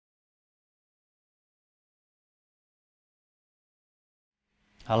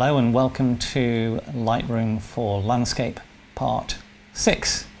Hello and welcome to Lightroom for Landscape Part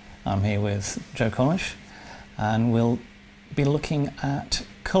 6. I'm here with Joe Cornish and we'll be looking at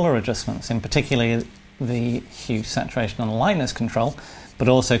colour adjustments, in particular the hue, saturation and lightness control, but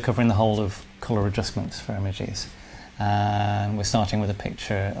also covering the whole of colour adjustments for images. And we're starting with a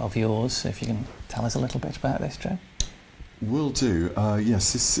picture of yours. If you can tell us a little bit about this, Joe. Will do.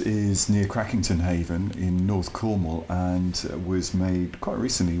 Yes, this is near Crackington Haven in North Cornwall and was made quite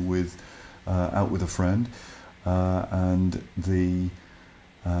recently out with a friend. And there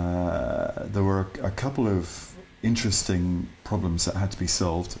were a couple of interesting problems that had to be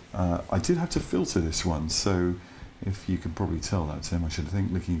solved. I did have to filter this one, so if you can probably tell that, Tim, I should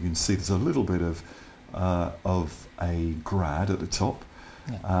think. Looking, you can see there's a little bit of a grad at the top,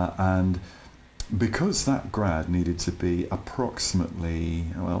 yeah. And because that grad needed to be approximately,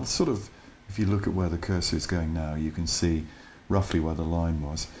 well, sort of, if you look at where the cursor is going now, you can see roughly where the line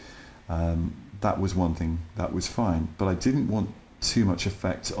was. That was one thing, that was fine, but I didn't want too much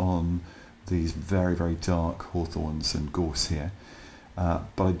effect on these very, very dark hawthorns and gorse here.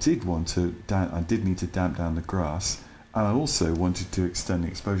 But I did need to damp down the grass, and I also wanted to extend the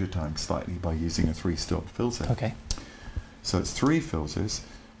exposure time slightly by using a 3-stop filter. Okay. So it's 3 filters.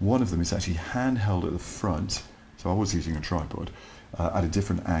 One of them is actually handheld at the front, so I was using a tripod at a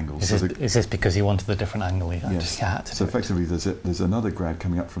different angle. Is this because you wanted a different angle? Yes. So effectively there's another grad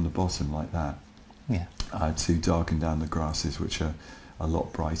coming up from the bottom like that, yeah. To darken down the grasses, which are a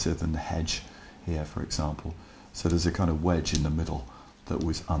lot brighter than the hedge here, for example. So there's a kind of wedge in the middle that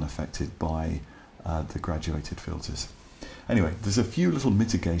was unaffected by the graduated filters. Anyway, there's a few little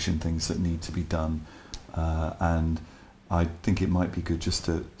mitigation things that need to be done, and I think it might be good just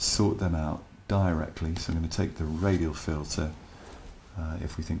to sort them out directly. So I'm going to take the radial filter,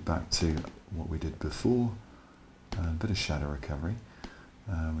 if we think back to what we did before, a bit of shadow recovery.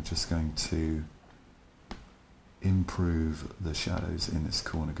 We're just going to improve the shadows in this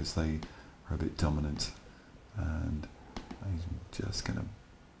corner because they are a bit dominant. And I'm just going to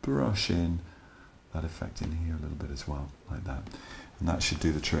brush in that effect in here a little bit as well, like that. And that should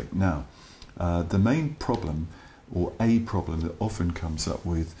do the trick. Now, the main problem, or a problem that often comes up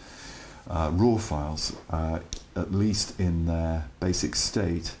with raw files, at least in their basic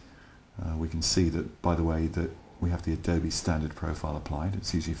state, we can see that, by the way, that we have the Adobe standard profile applied,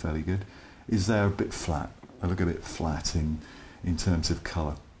 it's usually fairly good, is they're a bit flat. They look a bit flat in terms of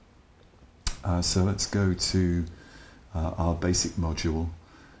colour. So let's go to our basic module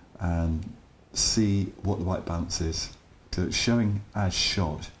and see what the white balance is. So it's showing as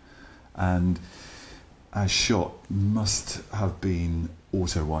shot, and as shot must have been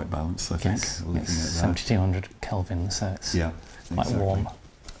auto white balance, I think. Yes, it's 7200 Kelvin, so it's quite warm.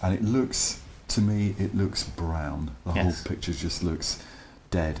 And it looks, to me, it looks brown. The whole picture just looks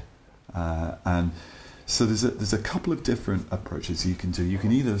dead. And so there's a couple of different approaches you can do. You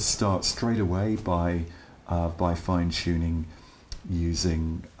can either start straight away by fine-tuning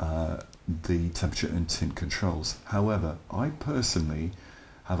using the temperature and tint controls. However, I personally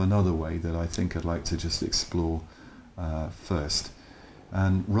have another way that I think I'd like to just explore first,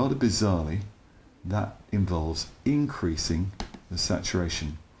 and rather bizarrely that involves increasing the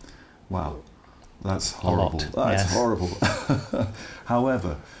saturation. Wow, that's horrible. That's horrible.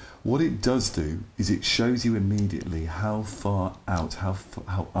 However, what it does do is it shows you immediately how far out,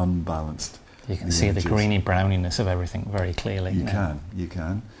 how unbalanced you can see the greeny browniness of everything very clearly. You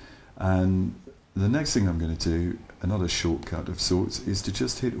can. And the next thing I'm going to do, another shortcut of sorts, is to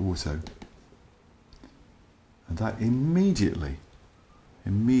just hit auto. And that immediately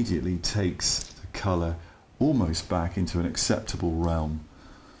takes the colour almost back into an acceptable realm.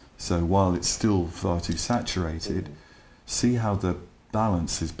 So while it's still far too saturated, see how the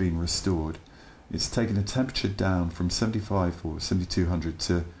balance has been restored. It's taken the temperature down from 75 or 7200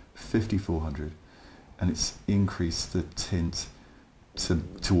 to 5400, and it's increased the tint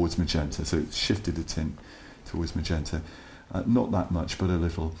towards magenta. So it's shifted the tint towards magenta, not that much, but a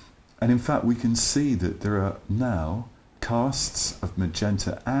little. And in fact, we can see that there are now casts of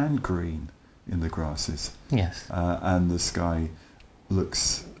magenta and green in the grasses. Yes. And the sky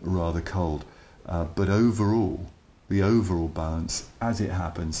looks rather cold. But overall, the overall balance, as it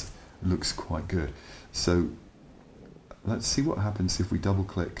happens, looks quite good. So let's see what happens if we double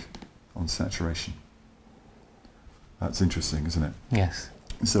click on saturation. That's interesting, isn't it? Yes.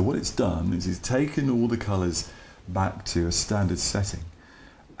 So what it's done is it's taken all the colours back to a standard setting,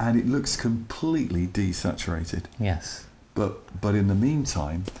 and it looks completely desaturated. Yes. But in the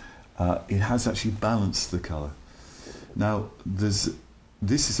meantime, it has actually balanced the colour. Now, there's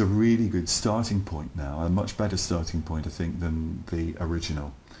this is a really good starting point now, a much better starting point, I think, than the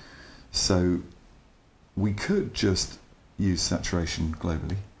original. So we could just use saturation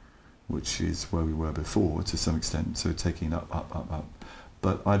globally, which is where we were before to some extent, so taking up, up, up, up.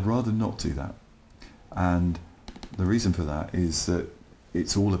 But I'd rather not do that. And the reason for that is that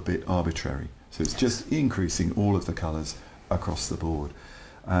it's all a bit arbitrary. So it's just increasing all of the colours across the board.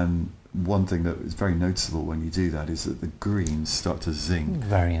 And one thing that is very noticeable when you do that is that the greens start to zing.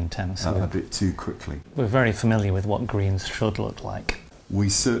 Very intense. A bit too quickly. We're very familiar with what greens should look like. We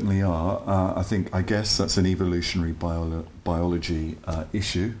certainly are. I guess that's an evolutionary biology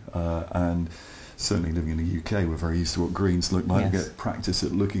issue, and certainly living in the UK, we're very used to what greens look like. Yes. We get practice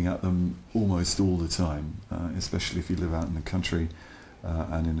at looking at them almost all the time, especially if you live out in the country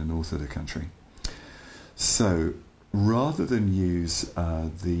and in the north of the country. So rather than use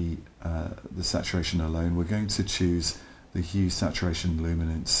the saturation alone, we're going to choose the hue, saturation,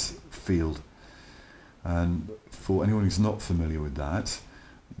 luminance field. And for anyone who's not familiar with that,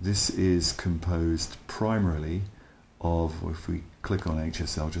 this is composed primarily of, if we click on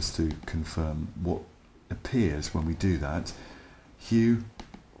HSL just to confirm what appears when we do that, hue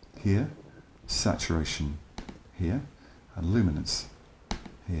here, saturation here, and luminance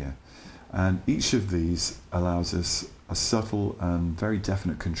here. And each of these allows us a subtle and very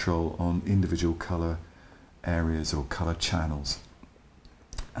definite control on individual colour areas or colour channels.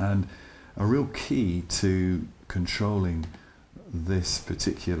 And a real key to controlling this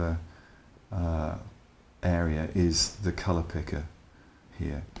particular area is the colour picker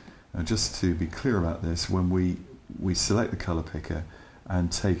here. And just to be clear about this, when we select the colour picker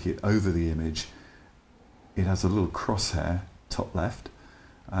and take it over the image, it has a little crosshair top left,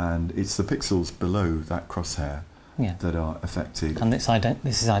 and it's the pixels below that crosshair that are affected. And this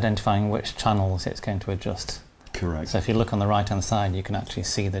is identifying which channels it's going to adjust. Correct. So if you look on the right hand side, you can actually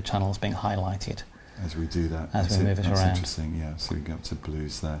see the channels being highlighted as we do that. As we move it around. That's interesting, yeah. So we go up to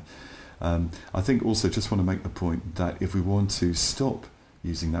blues there. I think also just want to make the point that if we want to stop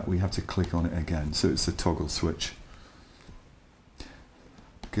using that, we have to click on it again. So it's a toggle switch.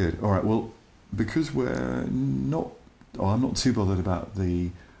 Good. All right. Well, because I'm not too bothered about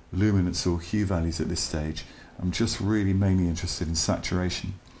the luminance or hue values at this stage. I'm just really mainly interested in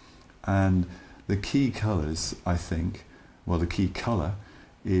saturation. And the key colours, I think, well, the key colour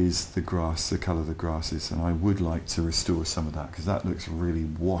is the grass, the colour of the grasses, and I would like to restore some of that because that looks really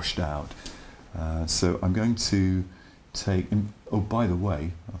washed out. So I'm going to take, oh, by the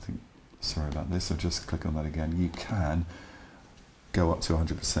way, sorry about this, I'll just click on that again. You can go up to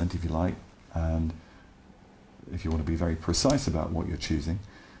 100% if you like, and if you want to be very precise about what you're choosing,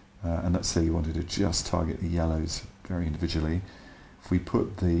 and let's say you wanted to just target the yellows very individually, if we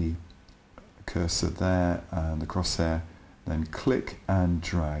put the cursor there and the crosshair, then click and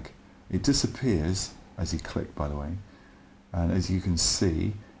drag. It disappears as you click, by the way, and as you can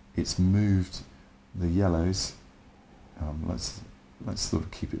see, it's moved the yellows. Let's sort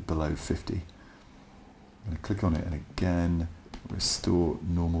of keep it below 50. I'm going to click on it and again restore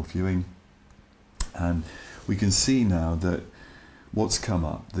normal viewing, and we can see now that what's come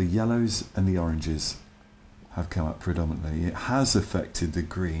up, the yellows and the oranges have come up predominantly. It has affected the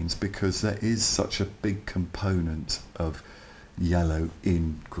greens because there is such a big component of yellow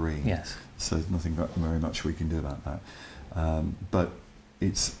in green. Yes. So there's nothing very much we can do about that. But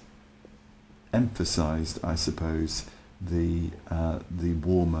it's emphasised, I suppose, the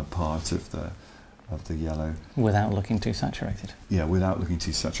warmer part of the yellow. Without looking too saturated. Yeah, without looking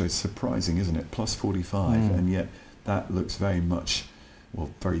too saturated. Surprising, isn't it? Plus 45, and yet that looks very much, well,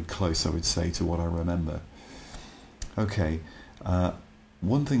 very close, I would say, to what I remember. Okay,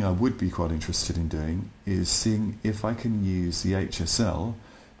 one thing I would be quite interested in doing is seeing if I can use the HSL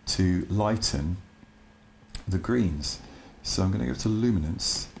to lighten the greens. So I'm going to go to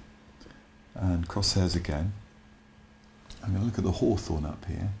luminance and crosshairs again. I'm going to look at the hawthorn up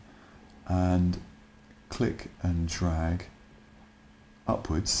here and click and drag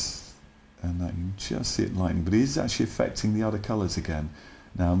upwards, and I can just see it lightening, but it is actually affecting the other colours again.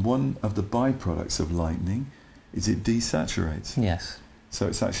 Now, one of the byproducts of lightening is it desaturates. Yes. So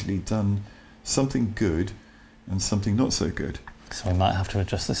it's actually done something good and something not so good. So we might have to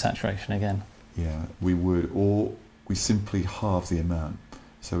adjust the saturation again. Yeah, we would, or we simply halve the amount.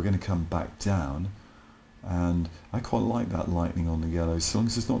 So we're going to come back down, and I quite like that lightening on the yellow, as long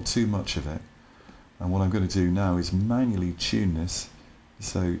as there's not too much of it. And what I'm going to do now is manually tune this,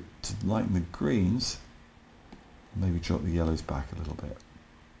 so to lighten the greens, maybe drop the yellows back a little bit.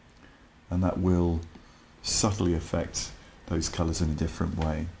 And that will subtly affect those colours in a different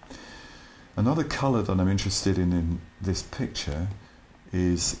way. Another colour that I'm interested in this picture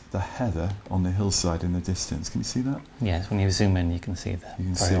is the heather on the hillside in the distance. Can you see that? Yes, when you zoom in you can see the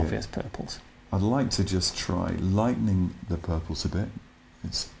very obvious purples. I'd like to just try lightening the purples a bit.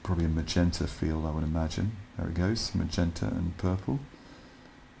 It's probably a magenta feel, I would imagine. There it goes, magenta and purple.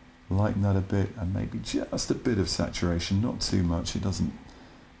 Lighten that a bit, and maybe just a bit of saturation, not too much. It doesn't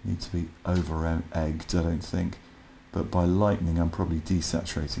need to be over egged, I don't think. But by lightening, I'm probably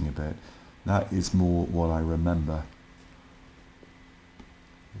desaturating a bit. That is more what I remember.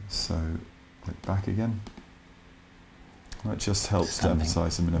 So, click back again. That just helps to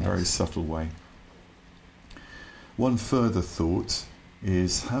emphasize them in a very subtle way. One further thought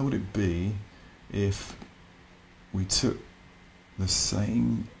is, how would it be if we took the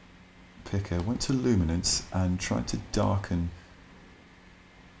same picker, went to luminance and tried to darken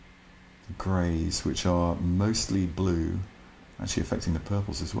the greys, which are mostly blue, actually affecting the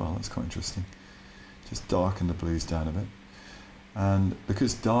purples as well. That's quite interesting. Just darken the blues down a bit. And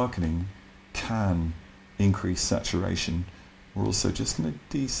because darkening can increase saturation, we're also just going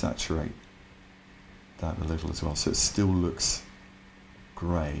to desaturate that a little as well, so it still looks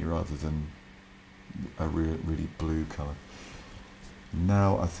grey rather than a really blue colour.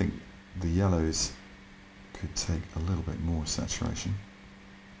 Now I think the yellows could take a little bit more saturation.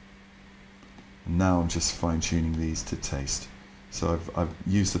 And now I'm just fine-tuning these to taste. So I've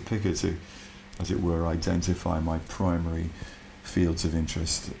used the picker to, as it were, identify my primary fields of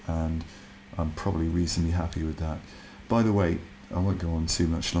interest, and I'm probably reasonably happy with that. By the way, I won't go on too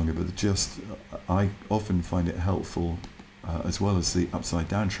much longer, but I often find it helpful, as well as the upside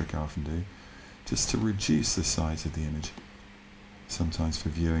down trick I often do, just to reduce the size of the image. Sometimes for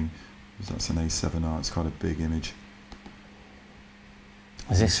viewing, because that's an A7R, it's quite a big image.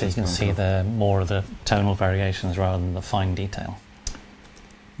 Is this so you can see more of the tonal variations rather than the fine detail?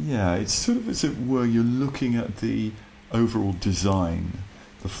 Yeah, it's sort of as it were, you're looking at the overall design,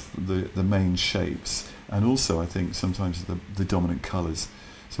 the main shapes, and also I think sometimes the dominant colours.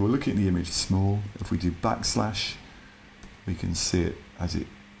 So we're looking at the image small. If we do backslash, we can see it as it,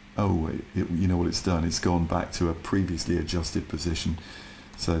 you know what it's done, it's gone back to a previously adjusted position.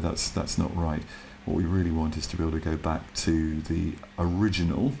 So that's not right. What we really want is to be able to go back to the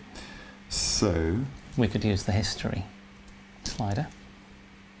original. So we could use the history slider.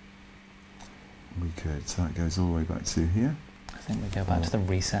 We could, so that goes all the way back to here. I think we go back to the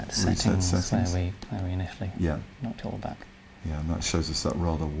reset settings where we initially knocked it all back. Yeah, and that shows us that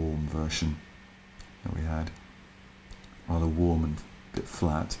rather warm version that we had. Rather warm and a bit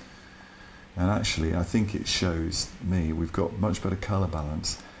flat. And actually, I think it shows me we've got much better colour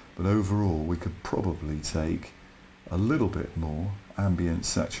balance, but overall we could probably take a little bit more ambient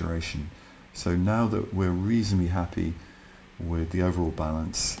saturation. So now that we're reasonably happy with the overall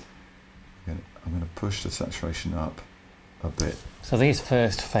balance, I'm going to push the saturation up a bit. So these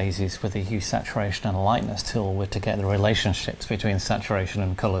first phases with the hue, saturation and lightness tool were to get the relationships between saturation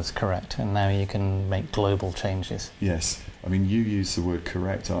and colours correct, and now you can make global changes. Yes, I mean you use the word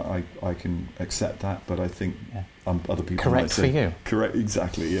correct, I can accept that, but I think other people correct might say, for you. Correct,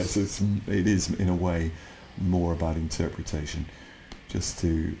 exactly, yes, it is in a way more about interpretation. Just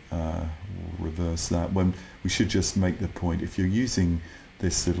to reverse that, when we should just make the point, if you're using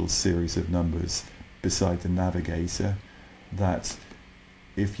this little series of numbers beside the navigator, that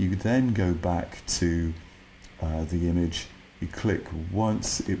if you then go back to the image, you click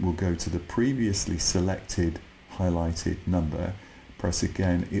once, it will go to the previously selected highlighted number, press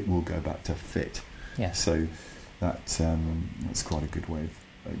again, it will go back to fit. Yes. So that's quite a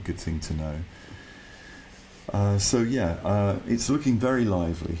good thing to know. It's looking very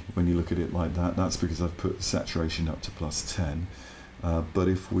lively when you look at it like that. That's because I've put the saturation up to +10. But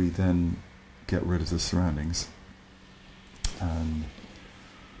if we then get rid of the surroundings and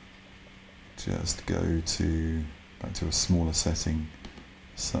just go back to a smaller setting,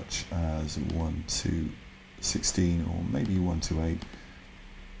 such as 1 to 16 or maybe 1 to 8,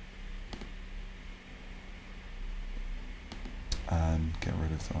 and get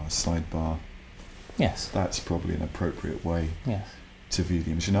rid of our sidebar. Yes. That's probably an appropriate way to view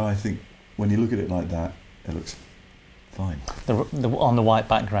the image. Now I think when you look at it like that, it looks fine. On the white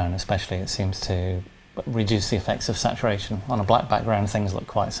background especially, it seems to reduce the effects of saturation. On a black background, things look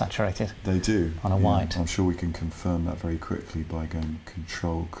quite saturated. They do. On a white. I'm sure we can confirm that very quickly by going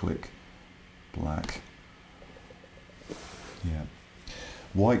Control-click black. Yeah.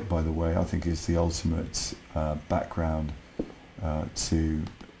 White, by the way, I think is the ultimate background to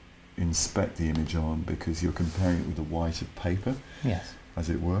inspect the image on, because you're comparing it with the white of paper, as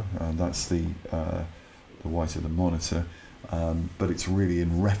it were, and that's the white of the monitor, but it's really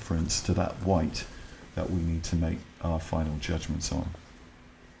in reference to that white that we need to make our final judgments on.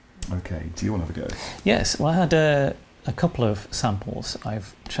 Okay, do you want to have a go? Yes, well, I had a couple of samples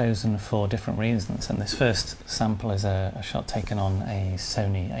I've chosen for different reasons, and this first sample is a shot taken on a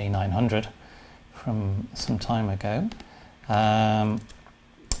Sony A900 from some time ago.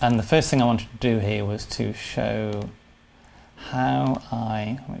 And the first thing I wanted to do here was to show how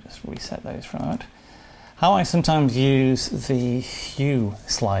let me just reset those for a moment, how I sometimes use the hue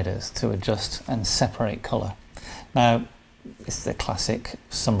sliders to adjust and separate colour. Now, this is the classic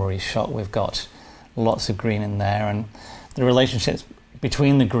summary shot. We've got lots of green in there, and the relationships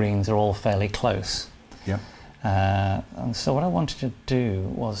between the greens are all fairly close. Yeah. And so what I wanted to do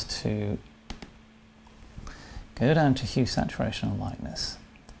was to go down to hue, saturation and lightness,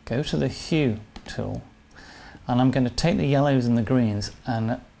 go to the hue tool, and I'm going to take the yellows and the greens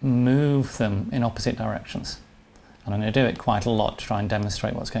and move them in opposite directions. And I'm going to do it quite a lot to try and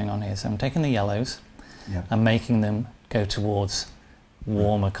demonstrate what's going on here. So I'm taking the yellows and making them go towards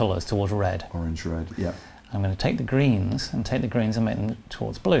warmer colours, towards red. Orange, red, yeah. I'm going to take the greens and make them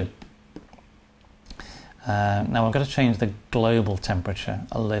towards blue. Now I've got to change the global temperature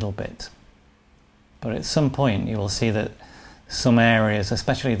a little bit. But at some point you will see that some areas,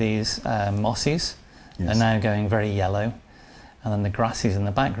 especially these mossies, are now going very yellow, and then the grasses in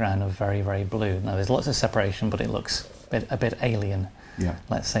the background are very, very blue. Now there's lots of separation, but it looks a bit alien,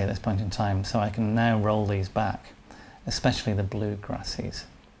 let's say, at this point in time. So I can now roll these back, especially the blue grasses.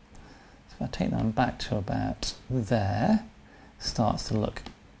 So if I take them back to about there, starts to look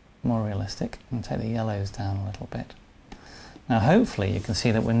more realistic, and take the yellows down a little bit. Now hopefully you can see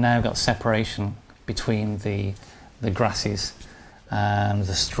that we've now got separation between the grasses and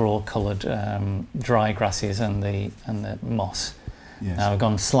the straw-coloured dry grasses and the moss. Yes. Now I've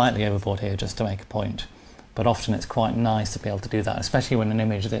gone slightly overboard here just to make a point, but often it's quite nice to be able to do that, especially when an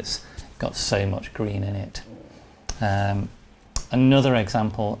image that's got so much green in it. Another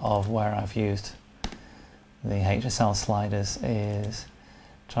example of where I've used the HSL sliders is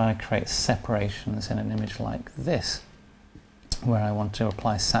trying to create separations in an image like this, where I want to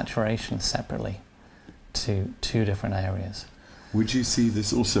apply saturation separately to two different areas. Would you see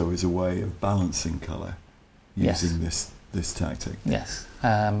this also as a way of balancing colour using this tactic? Yes,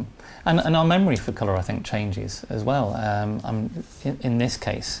 and our memory for colour, I think, changes as well. In this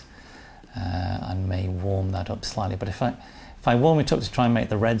case, I may warm that up slightly, but if I warm it up to try and make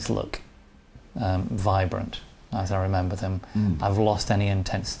the reds look vibrant, as I remember them, I've lost any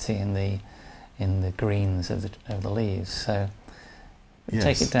intensity in the greens of the leaves. So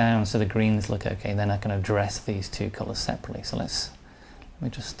take it down so the greens look okay, then I can address these two colours separately. So let me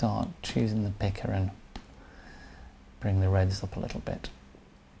just start choosing the picker and bring the reds up a little bit.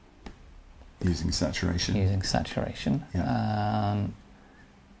 Using saturation? Using saturation. And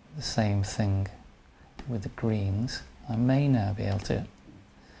the same thing with the greens. I may now be able to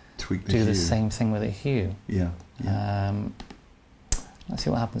tweak the do hue. the same thing with a hue. Let's see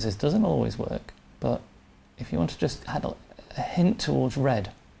what happens. This doesn't always work, but if you want to just add a hint towards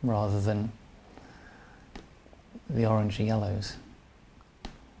red rather than the orangey yellows,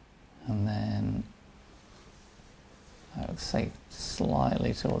 and then I would say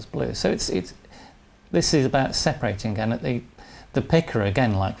slightly towards blue. So this is about separating, and the picker,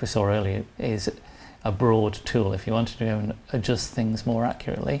 again, like we saw earlier, is a broad tool. If you wanted to go and adjust things more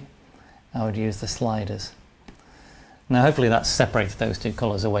accurately, I would use the sliders. Now hopefully that's separated those two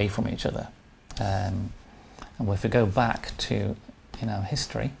colours away from each other. And if we go back to in our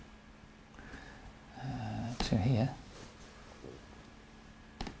history to here,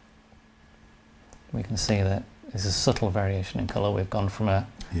 we can see that there's a subtle variation in colour. We've gone from an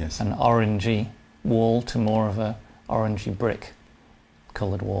orangey wall to more of a orangey brick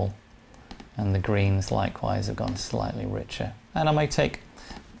coloured wall, and the greens likewise have gone slightly richer. And I may take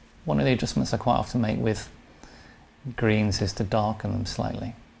one of the adjustments I quite often make with greens is to darken them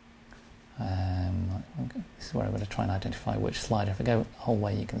slightly. This is where I'm going to try and identify which slider. If I go the whole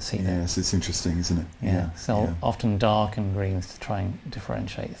way, you can see that. Yes, it's interesting, isn't it? So I'll often darken greens to try and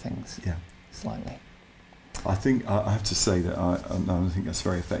differentiate things slightly. I think I have to say that I don't think that's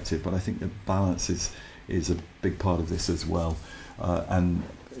very effective, but I think that balance is a big part of this as well. And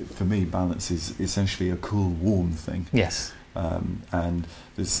for me, balance is essentially a cool, warm thing. Yes. And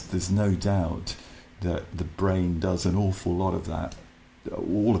there's no doubt that the brain does an awful lot of that,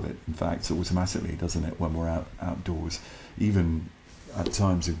 all of it, in fact, automatically, doesn't it, when we're outdoors, even at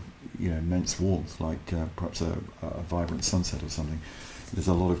times of immense warmth, like perhaps a vibrant sunset or something. There's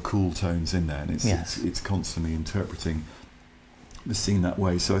a lot of cool tones in there, and it's constantly interpreting the scene that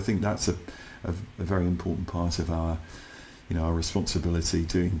way. So I think that's a very important part of our our responsibility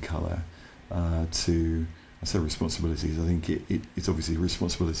doing colour, to I say responsibilities, I think it's obviously a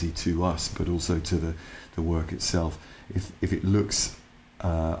responsibility to us, but also to the work itself. If it looks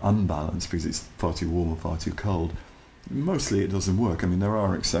unbalanced because it's far too warm or far too cold, mostly it doesn't work. I mean, there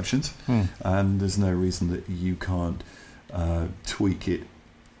are exceptions, and there's no reason that you can't tweak it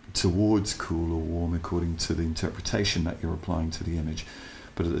towards cool or warm according to the interpretation that you're applying to the image.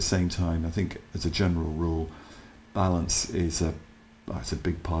 But at the same time, I think as a general rule, balance is it's a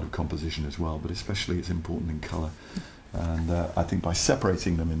big part of composition as well, but especially it's important in colour. And I think by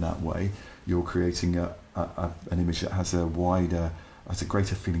separating them in that way, you're creating an image that has a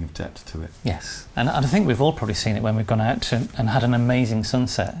greater feeling of depth to it. Yes, and I think we've all probably seen it when we've gone out and had an amazing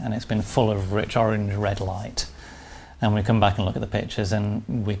sunset and it's been full of rich orange red light, and we come back and look at the pictures and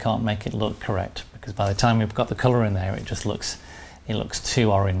we can't make it look correct because by the time we've got the colour in there, it looks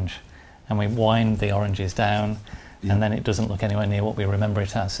too orange, and we wind the oranges down. Yeah. And then it doesn't look anywhere near what we remember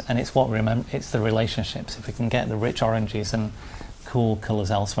it as. And it's it's the relationships. If we can get the rich oranges and cool colours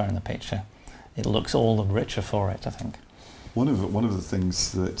elsewhere in the picture, it looks all the richer for it, I think. One of the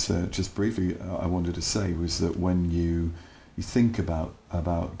things that just briefly I wanted to say was that when you think about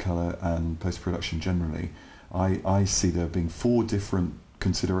colour and post-production generally, I see there being 4 different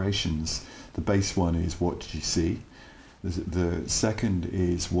considerations. The base one is what did you see? The second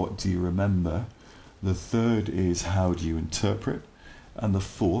is what do you remember? The third is how do you interpret? And the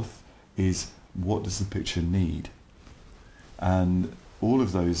fourth is what does the picture need? And all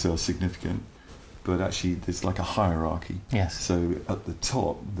of those are significant, but actually there's like a hierarchy. Yes. So at the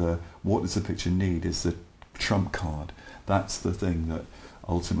top, what does the picture need is the trump card. That's the thing that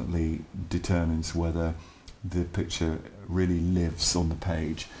ultimately determines whether the picture really lives on the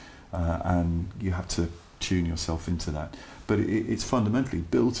page, and you have to tune yourself into that. But it's fundamentally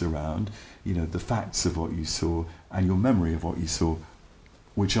built around, the facts of what you saw and your memory of what you saw,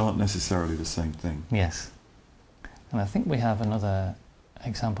 which aren't necessarily the same thing. Yes. And I think we have another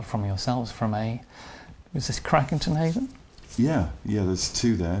example from yourselves was this Crackington Haven? Yeah, there's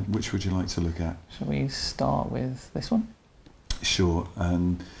 2 there. Which would you like to look at? Shall we start with this one? Sure.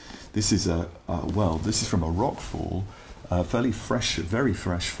 And this is this is from a rock fall, fairly fresh, very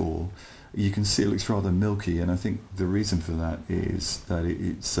fresh fall. You can see it looks rather milky, and I think the reason for that is that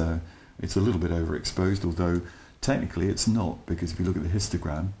it's a little bit overexposed, although technically it's not, because if you look at the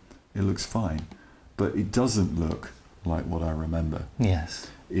histogram, it looks fine. But it doesn't look like what I remember. Yes.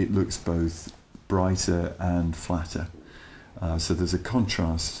 It looks both brighter and flatter. So there's a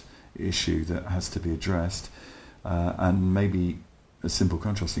contrast issue that has to be addressed, and maybe a simple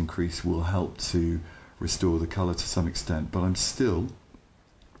contrast increase will help to restore the colour to some extent. But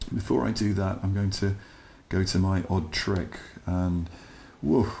before I do that, I'm going to go to my odd trick, and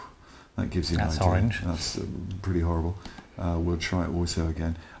whoa, that gives you an idea. That's orange. That's pretty horrible. We'll try it auto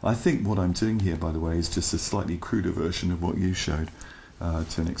again. I think what I'm doing here, by the way, is just a slightly cruder version of what you showed,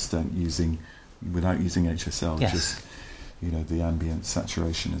 to an extent, without using HSL, yes. Just the ambient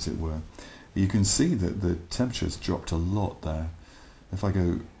saturation, as it were. You can see that the temperature's dropped a lot there. If I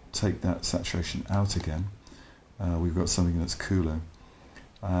go take that saturation out again, we've got something that's cooler.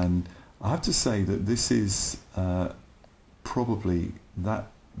 And I have to say that this is probably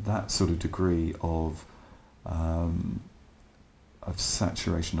that sort of degree of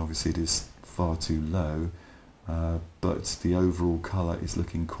saturation. Obviously it is far too low, but the overall colour is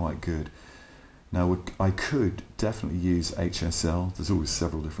looking quite good. Now I could definitely use HSL. There's always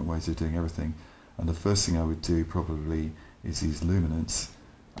several different ways of doing everything, and the first thing I would do probably is use luminance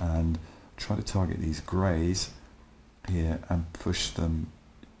and try to target these greys here and push them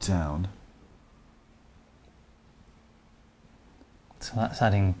down. So that's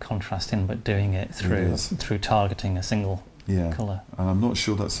adding contrast in, but doing it through targeting a single colour. And I'm not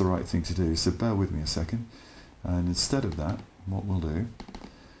sure that's the right thing to do, so bear with me a second. And instead of that, what we'll do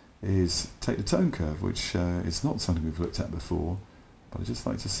is take the tone curve, which is not something we've looked at before, but I'd just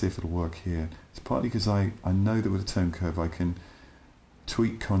like to see if it'll work here. It's partly because I know that with a tone curve I can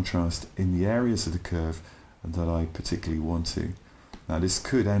tweak contrast in the areas of the curve that I particularly want to. Now this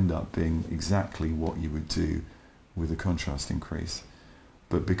could end up being exactly what you would do with a contrast increase,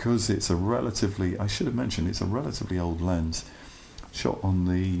 but because it's a relatively, I should have mentioned, it's a relatively old lens, shot on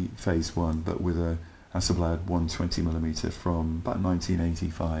the phase 1, but with a Hasselblad 120mm from about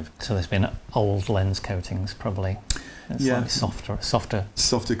 1985. So there's been old lens coatings, probably. It's like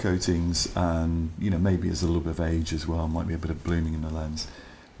softer coatings, and maybe there's a little bit of age as well. Might be a bit of blooming in the lens.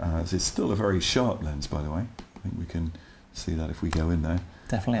 So it's still a very sharp lens, by the way. I think we can see that if we go in there.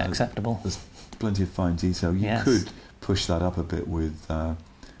 Definitely acceptable. There's plenty of fine detail. You could push that up a bit with,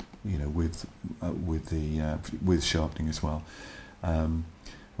 with sharpening as well.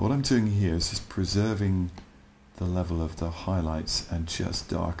 What I'm doing here is just preserving the level of the highlights and just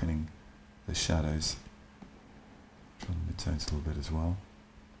darkening the shadows. Trying the midtones a little bit as well.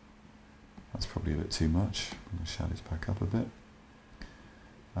 That's probably a bit too much. Bring the shadows back up a bit.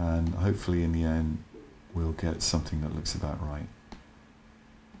 And hopefully in the end we'll get something that looks about right.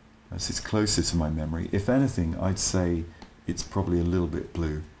 As it's closer to my memory. If anything, I'd say it's probably a little bit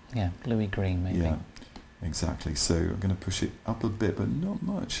blue. Yeah, bluey green maybe. Yeah, exactly. So I'm going to push it up a bit, but not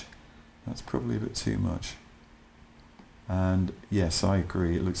much. That's probably a bit too much. And yes, I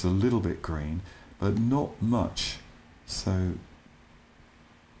agree, it looks a little bit green, but not much. So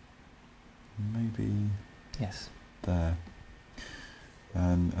maybe yes, there.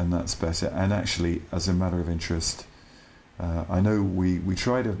 And that's better. And actually, as a matter of interest, I know we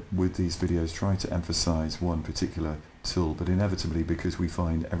try to, with these videos, try to emphasize one particular tool, but inevitably, because we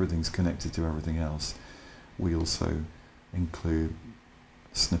find everything's connected to everything else, we also include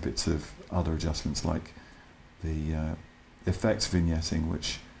snippets of other adjustments like the effects vignetting,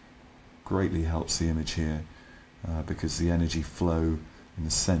 which greatly helps the image here, because the energy flow in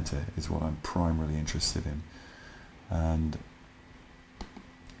the center is what I'm primarily interested in. And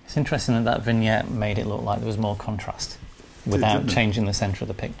it's interesting that that vignette made it look like there was more contrast without changing the center of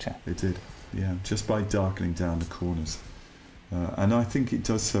the picture. It did, yeah, just by darkening down the corners. And I think it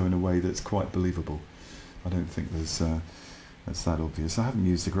does so in a way that's quite believable. I don't think that's that obvious. I haven't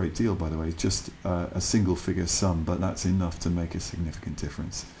used a great deal, by the way, just a single figure sum, but that's enough to make a significant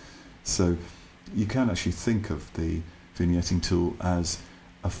difference. So you can actually think of the vignetting tool as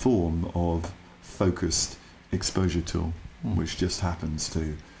a form of focused exposure tool, which just happens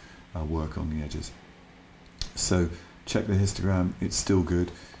to work on the edges. So check the histogram, it's still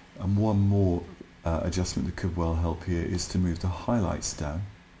good. And one more adjustment that could well help here is to move the highlights down.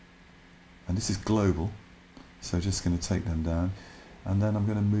 And this is global, so just going to take them down. And then I'm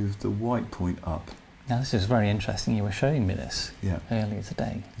going to move the white point up. Now this is very interesting, you were showing me this earlier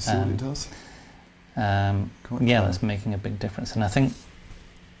today. You see what it does? Yeah, that's making a big difference. And I think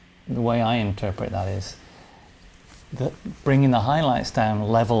the way I interpret that is that bringing the highlights down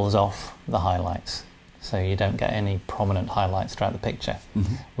levels off the highlights, so you don't get any prominent highlights throughout the picture,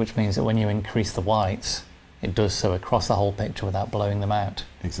 which means that when you increase the whites, it does so across the whole picture without blowing them out.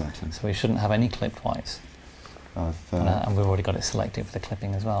 Exactly. So we shouldn't have any clipped whites. And we've already got it selected for the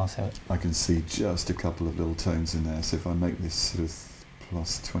clipping as well. So I can see just a couple of little tones in there, so if I make this sort of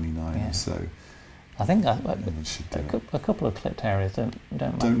plus 29 or so, I think a couple of clipped areas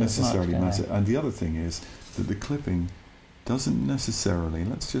don't necessarily much, matter. And the other thing is that the clipping doesn't necessarily,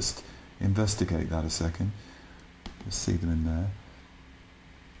 let's just investigate that a second, just see them in there,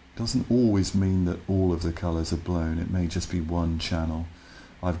 doesn't always mean that all of the colours are blown. It may just be one channel.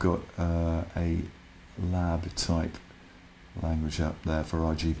 I've got a lab type language up there for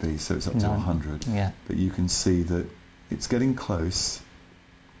RGB, so it's up to 100, but you can see that it's getting close.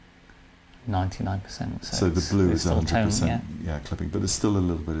 99%. So the blue is 100%, yeah, clipping, but there's still a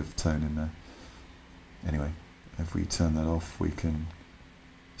little bit of tone in there. Anyway, if we turn that off, we can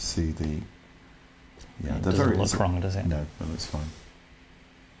see the. Yeah, it doesn't look wrong, does it? No, that's fine.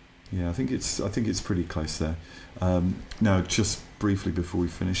 Yeah, I think it's pretty close there. Now, just briefly before we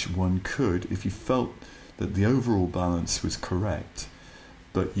finish, one could, if you felt that the overall balance was correct,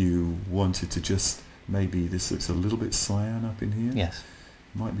 but you wanted to just maybe this looks a little bit cyan up in here. Yes.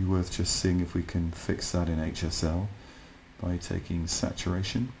 Might be worth just seeing if we can fix that in HSL by taking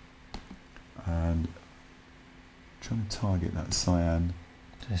saturation and trying to target that cyan.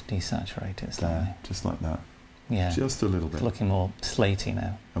 Just desaturate it slightly. There, just like that. Yeah. Just a little bit. It's looking more slaty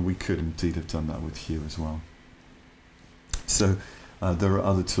now. And we could indeed have done that with hue as well. So there are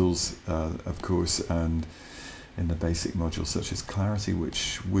other tools, of course, and in the basic module such as clarity,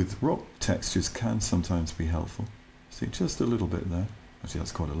 which with rock textures can sometimes be helpful. See, just a little bit there. Actually,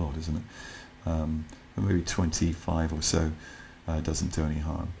 that's quite a lot, isn't it? But maybe 25 or so doesn't do any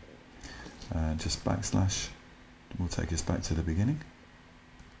harm. Just backslash will take us back to the beginning.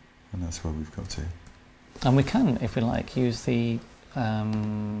 And that's where we've got to. And we can, if we like, use the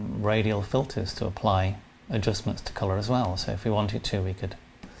radial filters to apply adjustments to colour as well. So if we wanted to, we could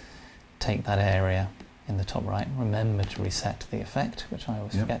take that area in the top right, remember to reset the effect, which I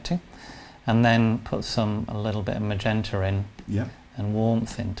always forget to, and then put a little bit of magenta in and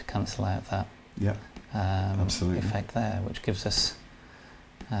warmth in to cancel out that effect there, which gives us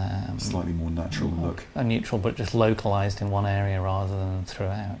slightly more natural look. A neutral, but just localised in one area rather than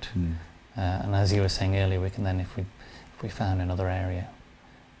throughout. And as you were saying earlier, we can then, if we found another area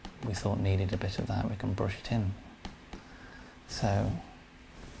we thought needed a bit of that, we can brush it in. So,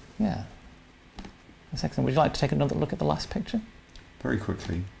 yeah, that's excellent. Would you like to take another look at the last picture? Very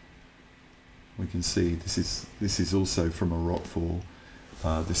quickly. we can see this is also from a rockfall,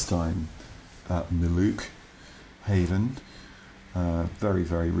 this time at Miluke Haven, very,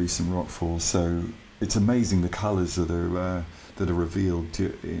 very recent rockfall. So it's amazing the colours that are revealed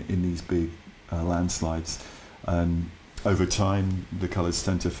in these big landslides. Over time, the colours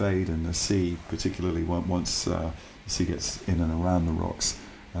tend to fade, and the sea, particularly once the sea gets in and around the rocks,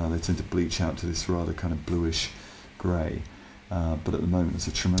 they tend to bleach out to this rather kind of bluish grey. But at the moment, there's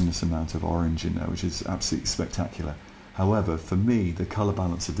a tremendous amount of orange in there, which is absolutely spectacular. However, for me, the colour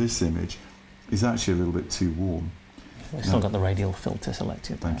balance of this image is actually a little bit too warm. We've still got the radial filter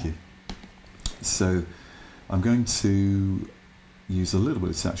selected there. Thank you. So I'm going to use a little bit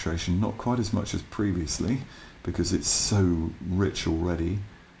of saturation, not quite as much as previously, because it's so rich already.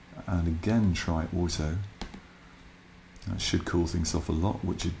 And again, try auto. That should cool things off a lot,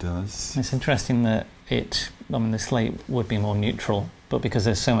 which it does. It's interesting that the slate would be more neutral, but because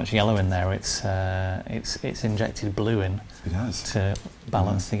there's so much yellow in there, it's injected blue in. It has. To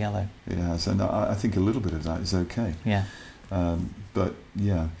balance the yellow. It has, and I think a little bit of that is okay. Yeah. But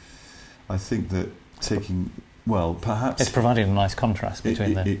yeah, I think that perhaps it's provided a nice contrast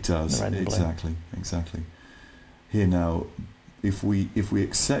between the red and blue. Exactly. Here now, if we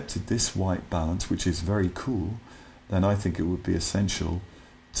accepted this white balance, which is very cool, then I think it would be essential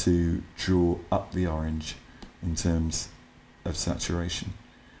to draw up the orange in terms of saturation.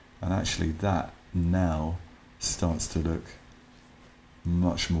 And actually that now starts to look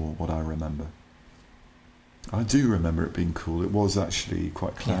much more what I remember. I do remember it being cool. It was actually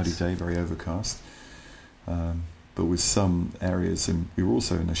quite a cloudy day, very overcast. But with some areas, and we were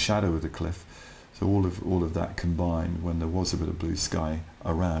also in the shadow of the cliff, so all of that combined, when there was a bit of blue sky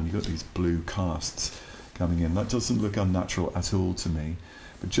around, you got these blue casts coming in. That doesn't look unnatural at all to me,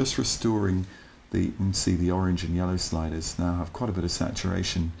 but just restoring you can see the orange and yellow sliders now have quite a bit of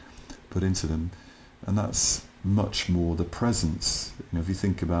saturation put into them, and that's much more the presence. If you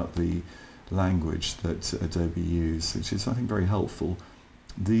think about the language that Adobe use, which is I think very helpful,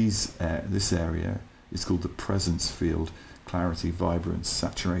 this area is called the presence field: clarity, vibrance,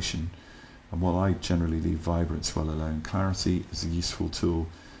 saturation. And while I generally leave vibrance well alone, clarity is a useful tool,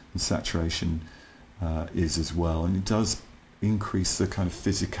 and saturation is as well, and it does increase the kind of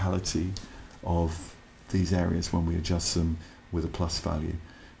physicality of these areas when we adjust them with a plus value.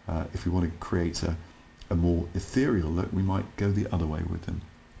 If we want to create a more ethereal look, we might go the other way with them.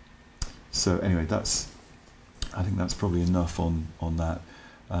 So anyway, I think that's probably enough on that.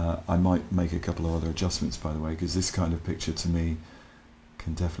 I might make a couple of other adjustments, by the way, because this kind of picture to me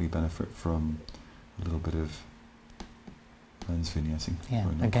can definitely benefit from a little bit of lens vignetting. Yeah,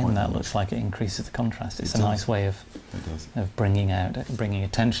 again, that looks like it increases the contrast. It's a nice way of bringing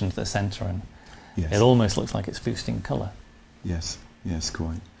attention to the centre, and it almost looks like it's boosting colour. Yes,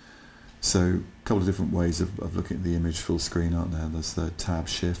 quite. So a couple of different ways of looking at the image full screen, aren't there? There's the tab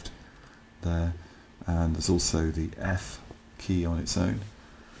shift there, and there's also the F key on its own,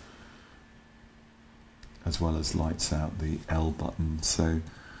 as well as lights out, the L button. So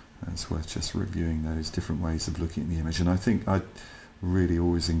it's worth just reviewing those different ways of looking at the image. And I think I really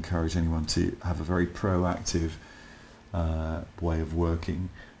always encourage anyone to have a very proactive way of working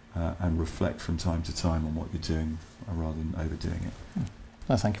and reflect from time to time on what you're doing rather than overdoing it.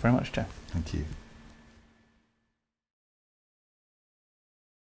 Well, thank you very much, Joe. Thank you.